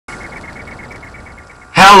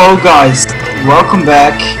Hello guys, welcome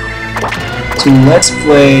back to Let's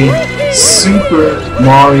Play Super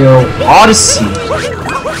Mario Odyssey.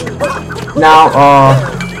 Now,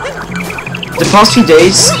 the past few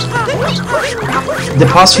days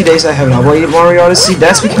I haven't uploaded Mario Odyssey.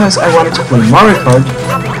 That's because I wanted to play Mario Kart,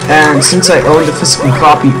 and since I own the physical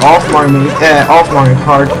copy of Mario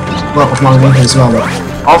Kart, well, of Mario Maker as well,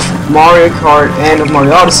 of Mario Kart and of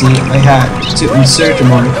Mario Odyssey, I had to insert the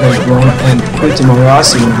Mario Kart one and put the Mario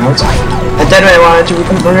Odyssey one out. And then when I wanted to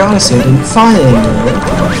record Mario Odyssey, I didn't find it anymore.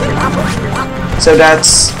 So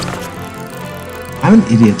that's... I'm an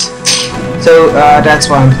idiot. So that's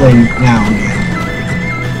why I'm playing now again.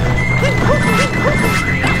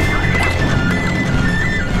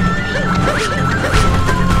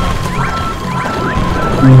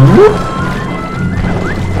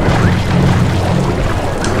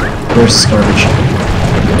 Where's garbage?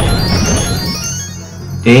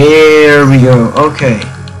 There we go. Okay.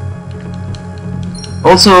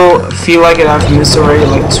 Also, feel like I've used already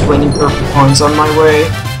like 20 purple points on my way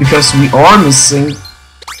because we are missing.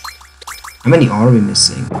 How many are we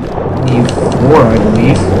missing? 4, I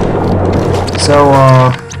believe. So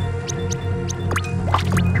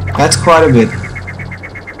that's quite a bit.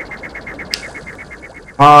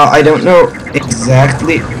 I don't know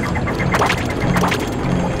exactly.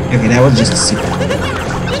 Okay, that was just a secret.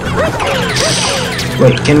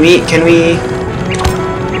 Wait, can we...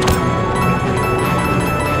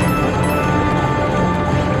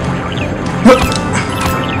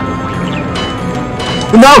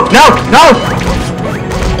 No!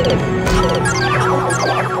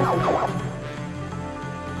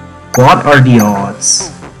 What are the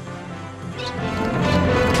odds?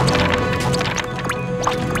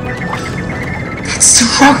 It's the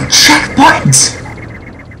wrong checkpoint!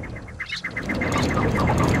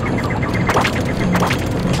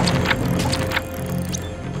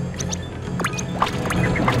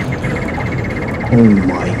 Oh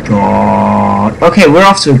my god. Okay, we're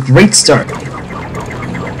off to a great start.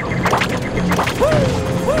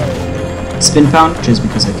 Spin pound, just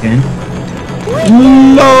because I can.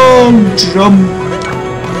 Long jump.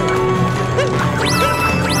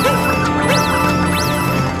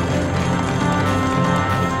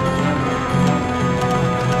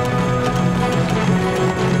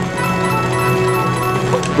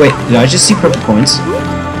 Wait, did I just see purple points?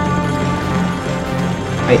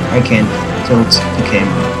 I can't tilt the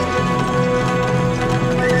camera.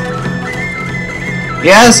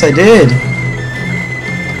 Yes, I did!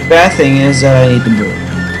 The bad thing is that I need the board.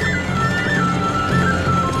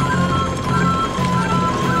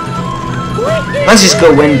 Let's just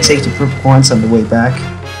go in and take the purple points on the way back.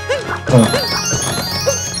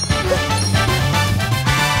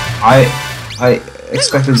 I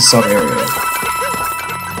expected to stop area.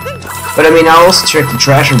 But I mean, I'll also check the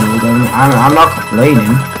treasure build. I'm not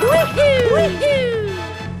complaining.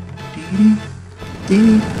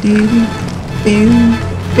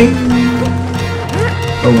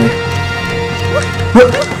 Oh wait.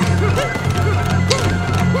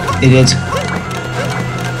 Idiot.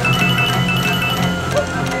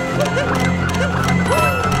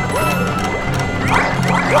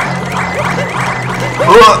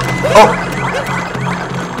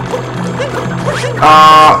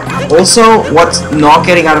 Also, what's not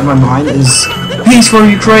getting out of my mind is peace for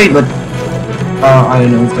Ukraine, but I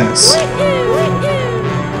don't know if that's...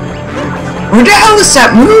 Where the hell is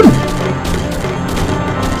that moon?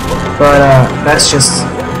 But that's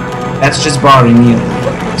just bothering me a little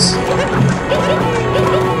bit, I guess.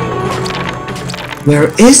 Where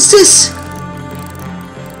is this?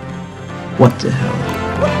 What the hell?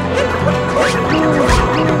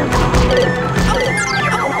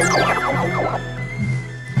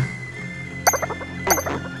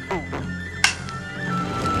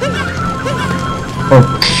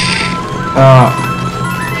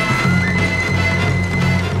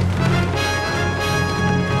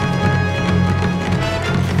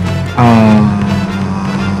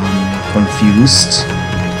 Confused.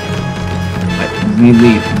 Like,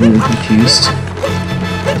 really confused.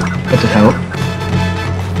 What the hell?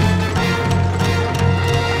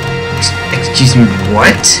 Excuse me,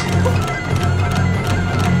 what?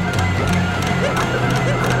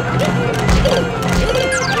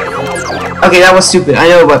 Okay, that was stupid, I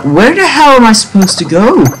know, but where the hell am I supposed to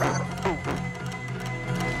go?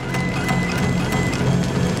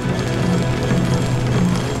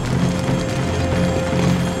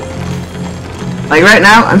 Like right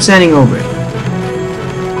now, I'm standing over it.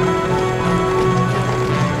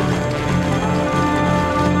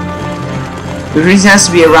 The reason has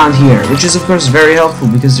to be around here, which is of course very helpful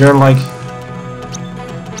because they're like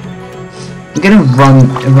I'm gonna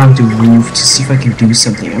run around the roof to see if I can do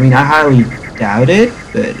something. I mean, I highly doubt it,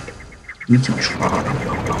 but we can try.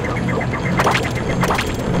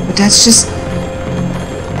 But that's just...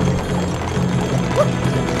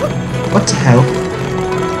 What the hell?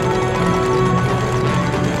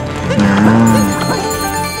 Nah.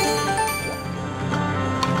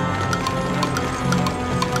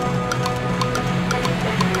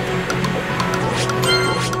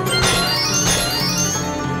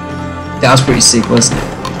 That was pretty sick, wasn't it?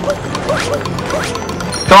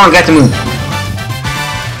 Come on, get the move.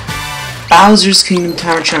 Bowser's Kingdom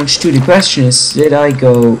Tower Challenge 2. The question is, did I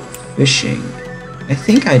go fishing? I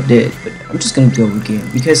think I did, but I'm just gonna go again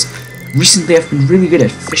because recently I've been really good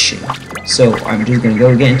at fishing. So I'm just gonna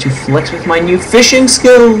go again to flex with my new fishing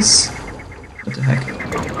skills. What the heck?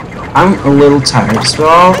 I'm a little tired as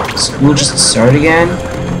well, so we'll just start again.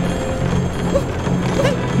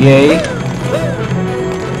 Yay.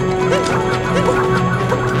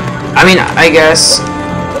 I mean, I guess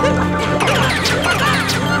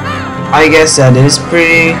that is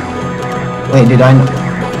pretty... Wait, did I...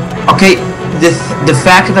 Okay, the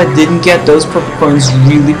fact that I didn't get those purple coins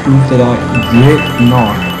really proved that I did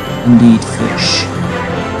not indeed fish.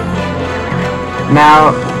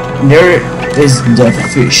 Now, there is the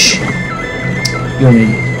fish. You're an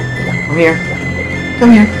idiot. Come here.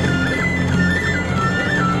 Come here.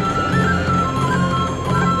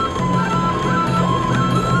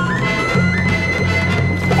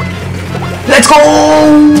 Let's go!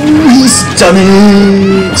 He's done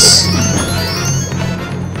it!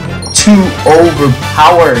 Too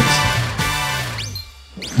overpowered.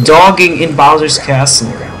 Dogging in Bowser's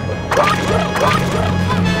Castle.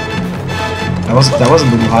 That was a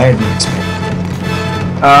little higher than expected.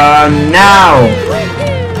 Now!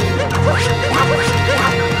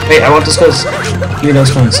 Wait, I want those coins. Give me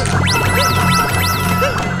those coins.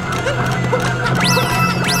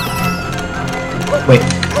 Wait.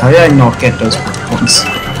 How did I not get those points?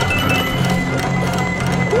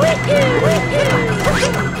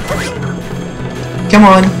 Come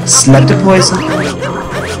on, slap the poison.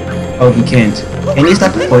 Oh, he can't. Can you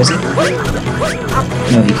slap the poison?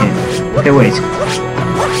 No, he can't. Okay, wait.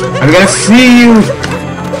 I'm gonna free you!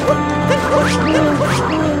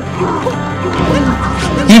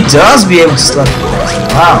 He does be able to slap the poison.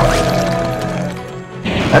 Wow.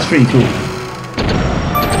 That's pretty cool.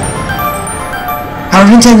 How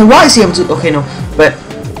Nintendo, why is he able to? Okay, no, but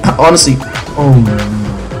honestly, oh no.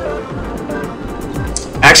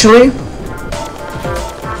 Actually,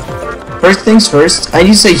 first things first, I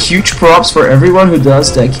need to say huge props for everyone who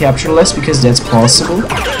does the capture list because that's possible.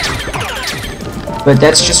 But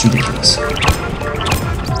that's just ridiculous.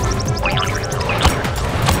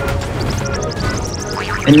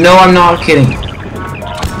 And no, I'm not kidding.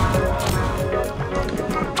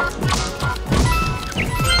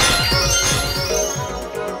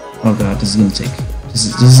 Oh god, this is gonna take. This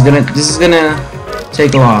is gonna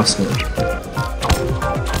take a lot of skill.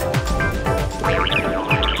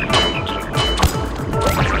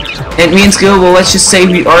 And me and Skill, well, let's just say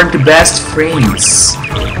we aren't the best friends.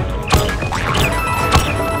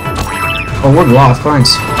 Oh, we're a lot of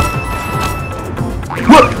coins.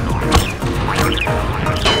 What?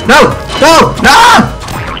 No! No! No!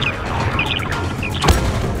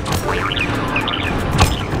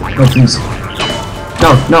 No, please.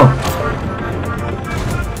 No, no.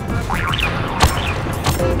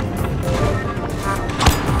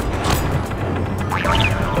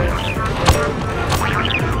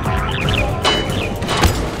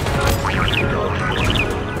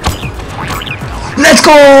 Let's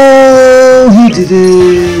go! He did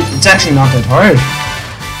it! It's actually not that hard.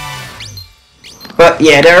 But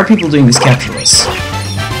yeah, there are people doing this capture list.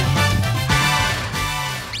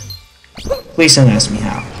 Please don't ask me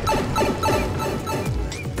how.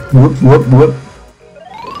 Whoop, whoop, whoop.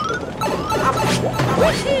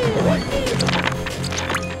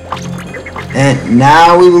 And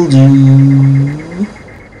now we will do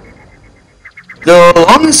the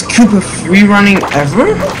longest Koopa free running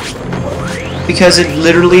ever, because it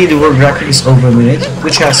literally, the world record is over a minute,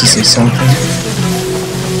 which has to say something.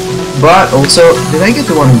 But also, did I get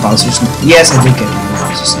the one in Bowser's? Yes, I did get the one in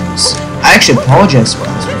Bowser's nose. I actually apologize for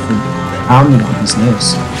Bowser for pounding on his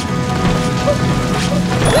nose.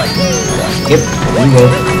 Yep, there we go.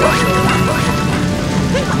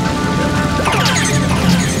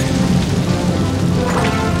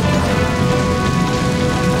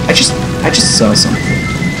 I just saw something.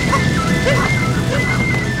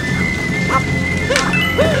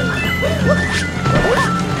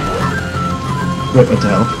 Wait, what the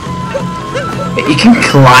hell? Wait, you can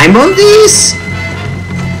climb on these?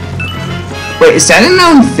 Wait, is that a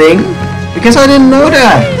known thing? Because I didn't know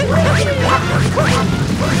that.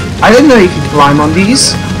 I didn't know you could climb on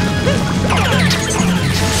these.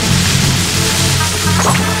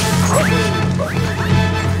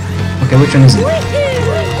 Okay, which one is it?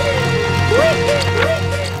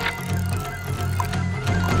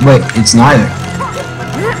 Wait, it's neither.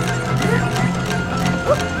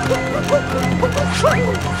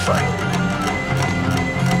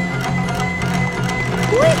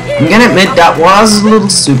 I'm gonna admit that was a little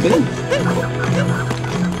stupid.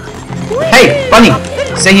 Hey, bunny,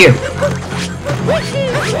 stay here.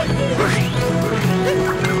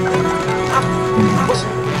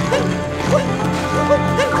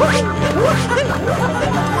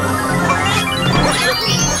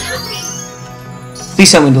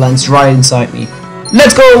 Please tell me the land's right inside me.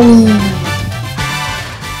 Let's go!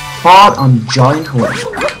 Caught on giant hole.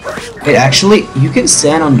 Wait, actually, you can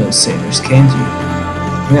stand on those sailors, can't you?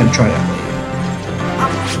 I'm gonna try that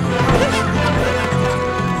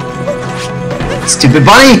later. Stupid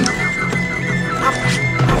bunny!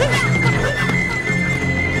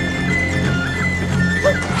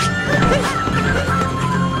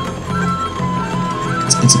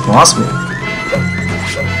 It's impossible.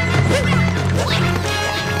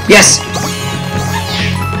 Yes!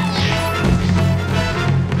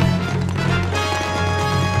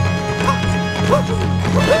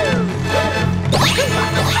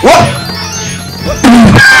 What?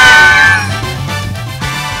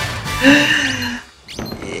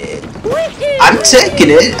 I'm taking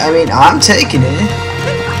it. I mean, I'm taking it.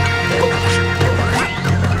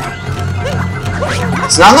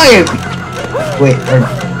 It's not like... Wait,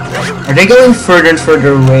 are they going further and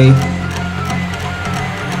further away?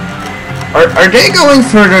 Are they going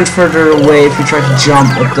further and further away if you try to jump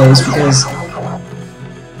at those? Because...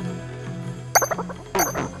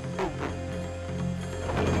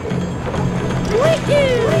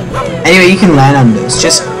 Anyway, you can land on those.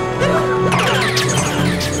 Just...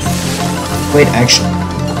 Wait, actually,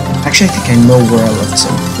 I think I know where I left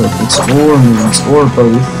some purples or moons or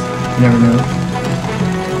both. You never know.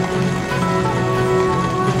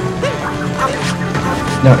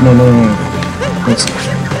 No. Let's see.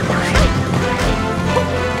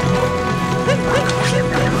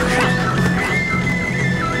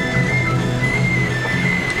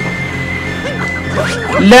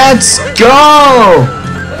 Let's go!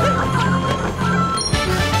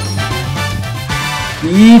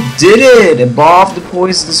 He did it! Above the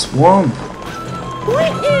poisonous swamp.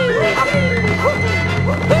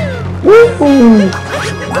 Woohoo!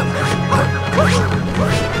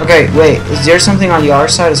 Okay, wait, is there something on the other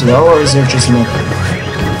side as well, or is there just nothing?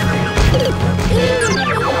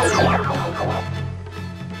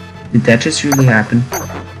 Did that just really happen?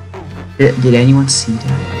 Did anyone see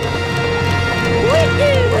that?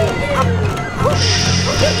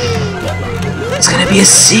 It's gonna be a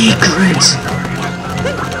secret!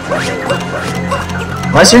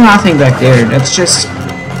 Why is there nothing back there? That's just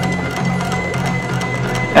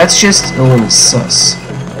a little sus.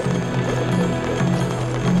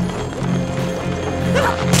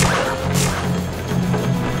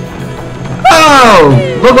 Oh!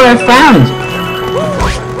 Look what I found!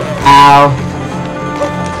 Ow.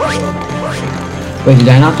 Wait, did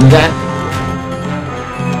I not do that?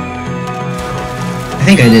 I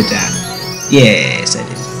think I did that. Yes, I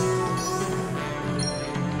did.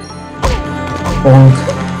 Bonk.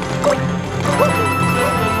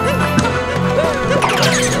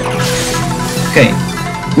 Okay.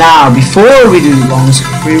 Now, before we do long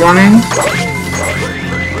free running,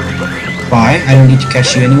 bye. I don't need to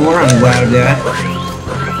catch you anymore. I'm glad of that.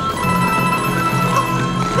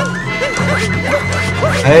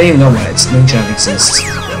 I don't even know why its moonshot exists.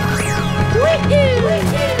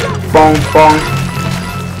 Bonk, bonk.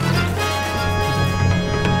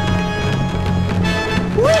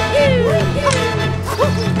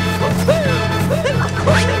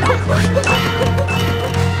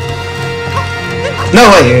 No,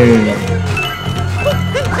 wait.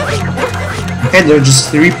 Okay, there are just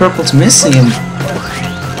 3 purples missing, and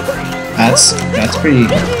that's pretty.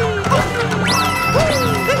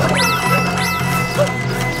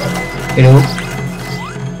 Hello.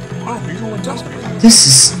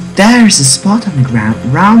 There's a spot on the ground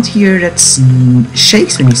around here that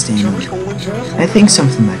shakes when you stand on it. I think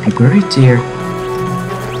something might be buried there.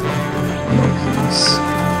 No, please.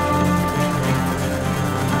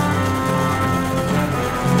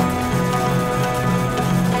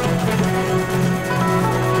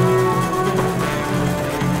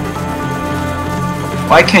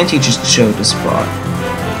 Why can't you just show the spot?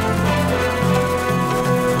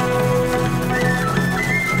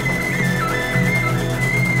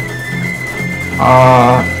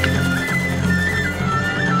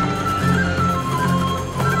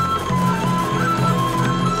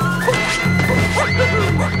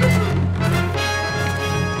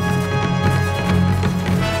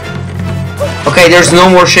 Okay, there's no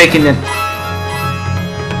more shaking it.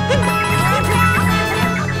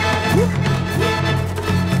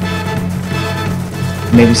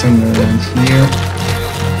 Maybe somewhere around here.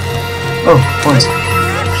 Oh, points.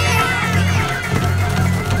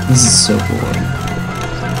 This is so boring.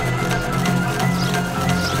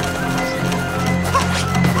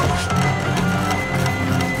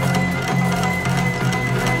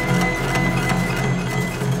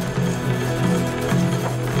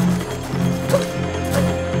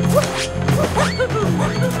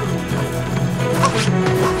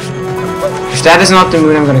 If that is not the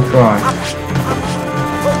moon, I'm gonna cry.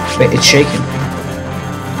 Wait, it's shaking.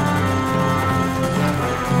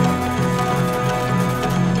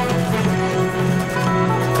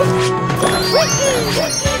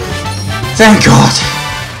 Thank God!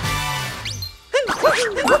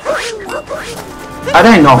 How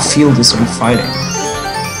did I not feel this when fighting?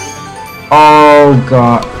 Oh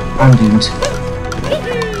God, I'm doomed.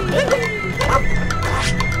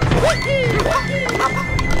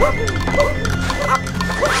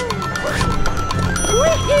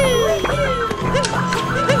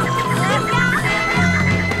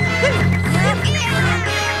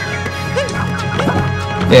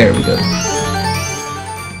 There we go.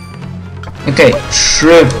 Okay,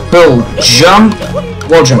 triple jump,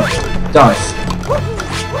 wall jump, dive.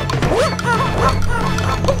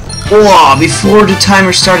 Wow, before the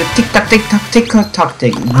timer started, tick tock, tick tock, tick tock, tock,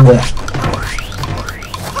 tick.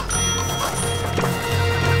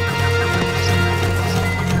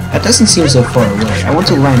 That doesn't seem so far away. I want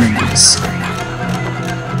to land on this.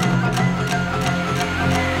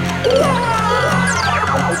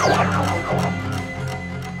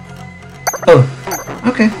 Oh,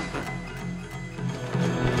 okay.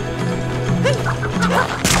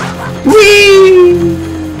 Whee!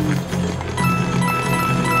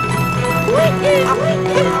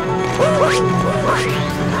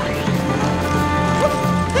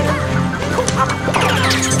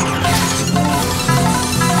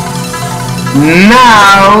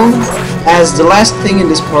 Now, as the last thing in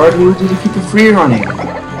this part, we will do the keep it free running.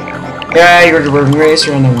 Yeah, you're the Burden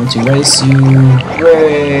Racer and I want to race you.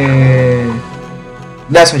 Hooray!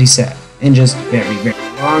 That's what he said. And just very, very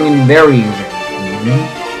long and very, very long.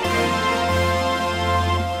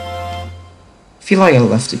 I feel like I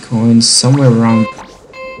left the coins somewhere around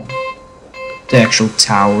the actual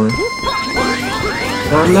tower.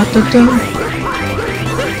 Da, da, da, da.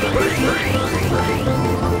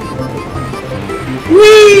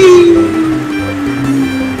 Whee!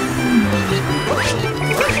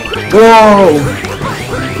 Whoa!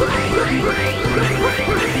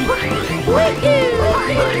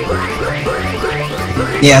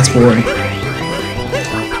 Yeah, it's boring.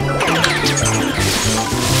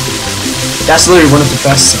 That's literally one of the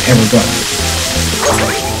best I've ever done.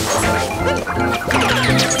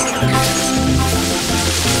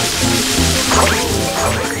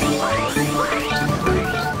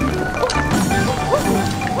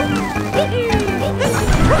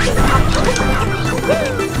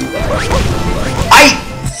 I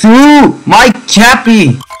threw my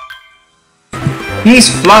Cappy! He's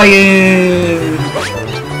flying!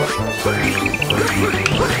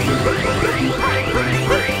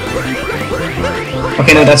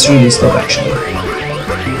 Okay, no, that's really slow actually.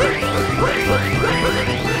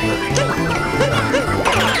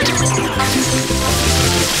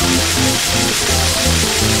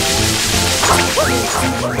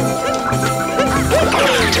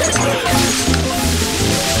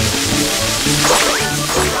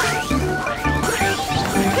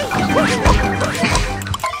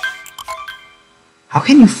 How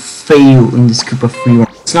can you fail in this group of free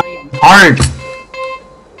runs? It's not even hard!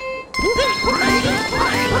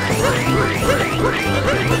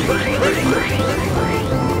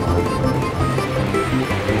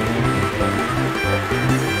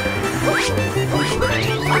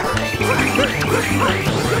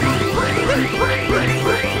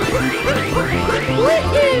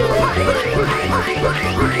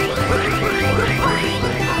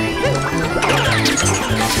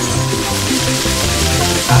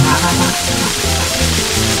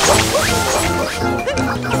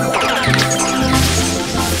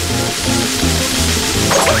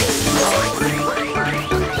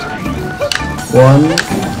 One,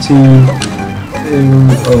 two,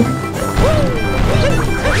 oh.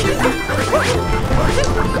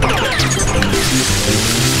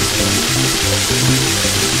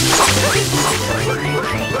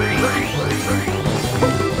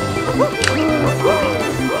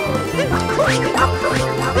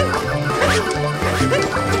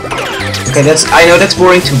 Okay, I know that's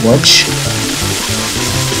boring to watch.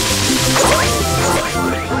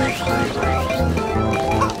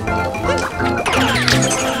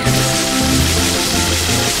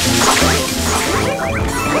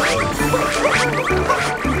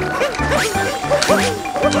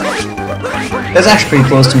 That's actually pretty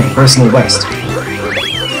close to my personal best.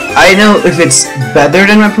 I know if it's better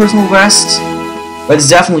than my personal best, but it's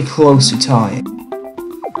definitely close to tie.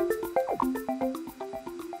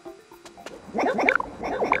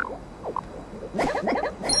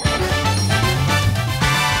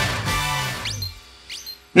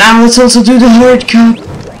 Now let's also do the hard cup,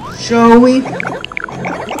 shall we?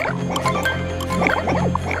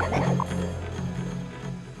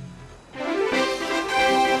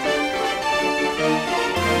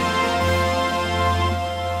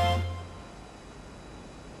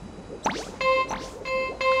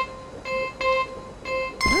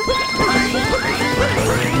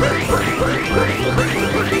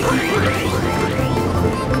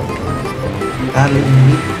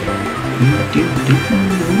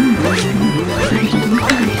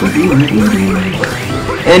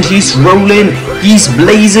 And he's rolling, he's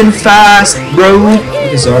blazing fast, bro.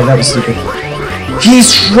 Okay, sorry, that was stupid.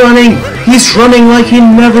 He's running like he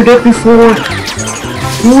never did before.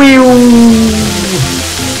 Whew.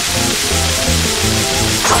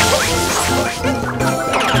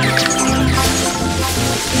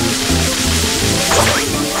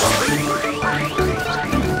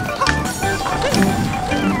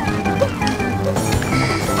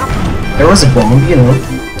 There was a bomb, you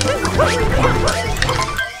know.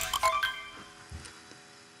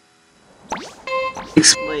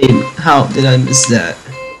 Explain, how did I miss that?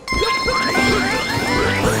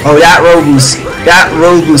 Oh, that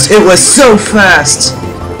road boost, it was so fast!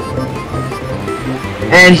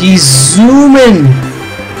 And he's zooming!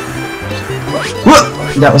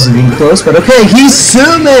 Whoa! That wasn't even close, but okay, he's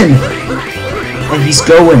zooming! And he's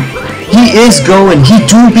going. He is going, he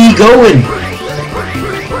do be going!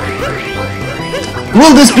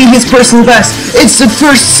 Will this be his personal best? It's the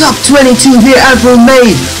first sub-22 he ever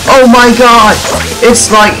made! Oh my god! It's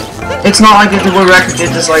not like the world record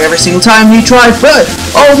did this like every single time he tried, but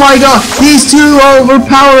oh my god! He's too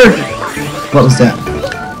overpowered! What was that?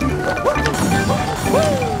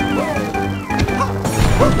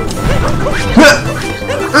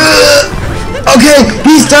 Okay,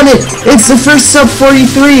 he's done it! It's the first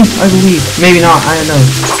sub-43, I believe. Maybe not, I don't know.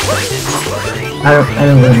 I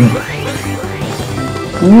don't really know.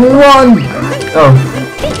 One! Oh.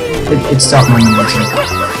 It stopped my momentum.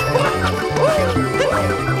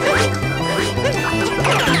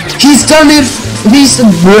 He's done it!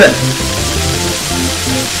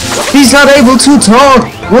 He's not able to talk!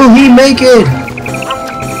 Will he make it?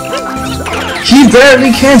 He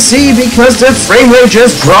barely can see because the frame rate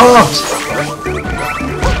just dropped!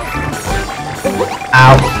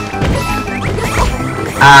 Ow.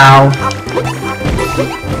 Ow.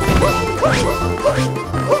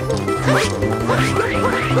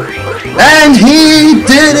 And he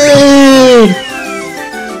did it!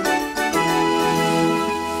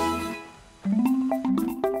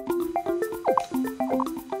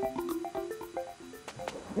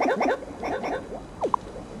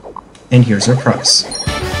 And here's our prize.